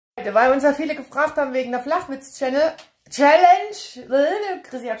Weil uns ja viele gefragt haben wegen der Flachwitz-Challenge,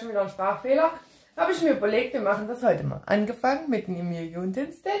 Chrissy hat schon wieder einen Sprachfehler, habe ich mir überlegt, wir machen das heute mal. Angefangen mit dem Emilio und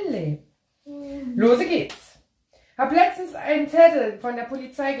dem Stanley. Lose geht's. Hab letztens einen Zettel von der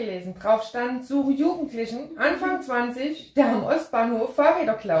Polizei gelesen. Drauf stand, suche Jugendlichen, Anfang 20, der am Ostbahnhof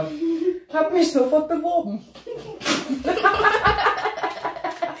Fahrräder klaut. Hab mich sofort beworben.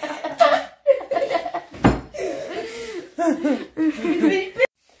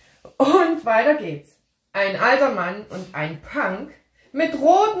 Und weiter geht's. Ein alter Mann und ein Punk mit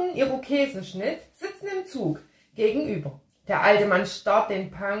rotem Irokesenschnitt sitzen im Zug gegenüber. Der alte Mann starrt den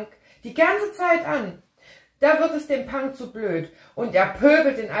Punk die ganze Zeit an. Da wird es dem Punk zu blöd und er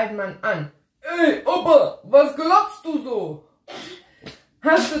pöbelt den alten Mann an. Ey, Opa, was glotzt du so?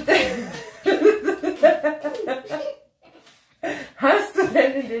 Hast du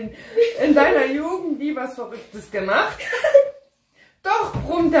denn in deiner Jugend nie was Verrücktes gemacht? Doch,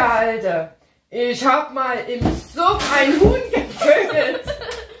 brummt der Alte. Ich hab mal im Suff ein Huhn getötet.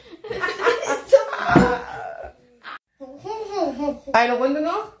 Eine Runde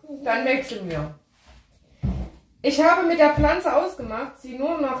noch, dann wechseln wir. Ich habe mit der Pflanze ausgemacht, sie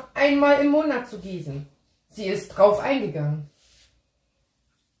nur noch einmal im Monat zu gießen. Sie ist drauf eingegangen.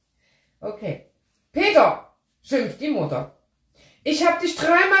 Okay. Peter, schimpft die Mutter. Ich habe dich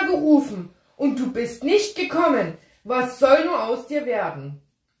dreimal gerufen und du bist nicht gekommen. Was soll nur aus dir werden?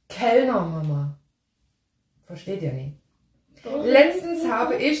 Kellner, Mama. Versteht ihr nicht? Letztens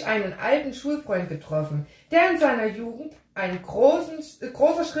habe ich einen alten Schulfreund getroffen, der in seiner Jugend ein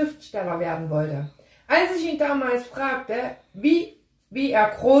großer Schriftsteller werden wollte. Als ich ihn damals fragte, wie er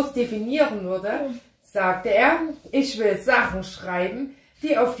groß definieren würde, sagte er, ich will Sachen schreiben,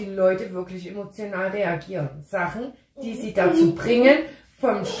 die auf die Leute wirklich emotional reagieren. Sachen, die sie dazu bringen,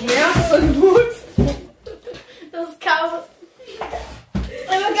 vom Schmerz und Wut. Das ist Chaos.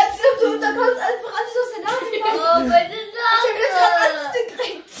 Aber ganz da kommt einfach alles aus der Nase. Oh,